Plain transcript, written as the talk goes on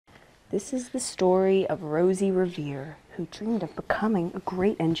This is the story of Rosie Revere, who dreamed of becoming a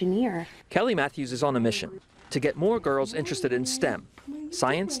great engineer. Kelly Mathews is on a mission to get more girls interested in STEM,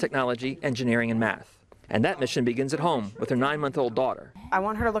 science, technology, engineering, and math. And that mission begins at home with her 9-month-old daughter. I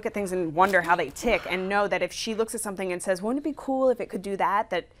want her to look at things and wonder how they tick and know that if she looks at something and says, wouldn't it be cool if it could do that,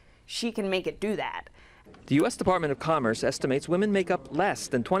 that she can make it do that. The U.S. Department of Commerce estimates women make up less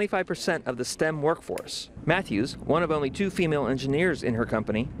than 25% of the STEM workforce. Mathews, one of only 2 female engineers in her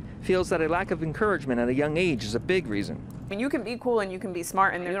company, feels that a lack of encouragement at a young age is a big reason. I mean, you can be cool and you can be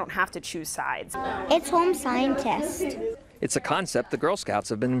smart and you don't have to choose sides. It's home scientist. It's a concept the Girl Scouts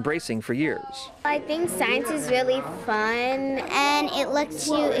have been embracing for years. I think science is really fun and it lets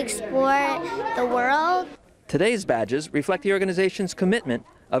you explore the world. Today's badges reflect the organization's commitment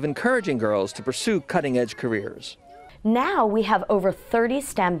of encouraging girls to pursue cutting-edge careers. Now we have over 30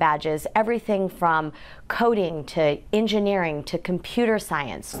 STEM badges, everything from coding to engineering to computer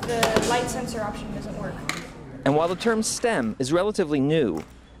science. The light sensor option doesn't work. And while the term STEM is relatively new,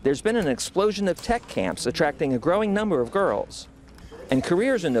 there's been an explosion of tech camps attracting a growing number of girls. And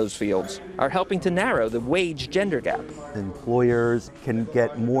careers in those fields are helping to narrow the wage gender gap. Employers can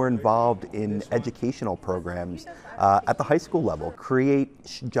get more involved in educational programs at the high school level,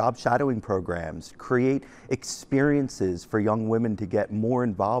 create job shadowing programs, create experiences for young women to get more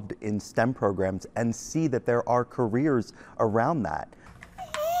involved in STEM programs and see that there are careers around that.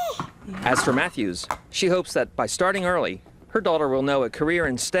 As for Mathews, she hopes that by starting early, her daughter will know a career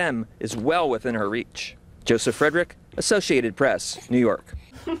in STEM is well within her reach. Joseph Frederick, Associated Press, New York.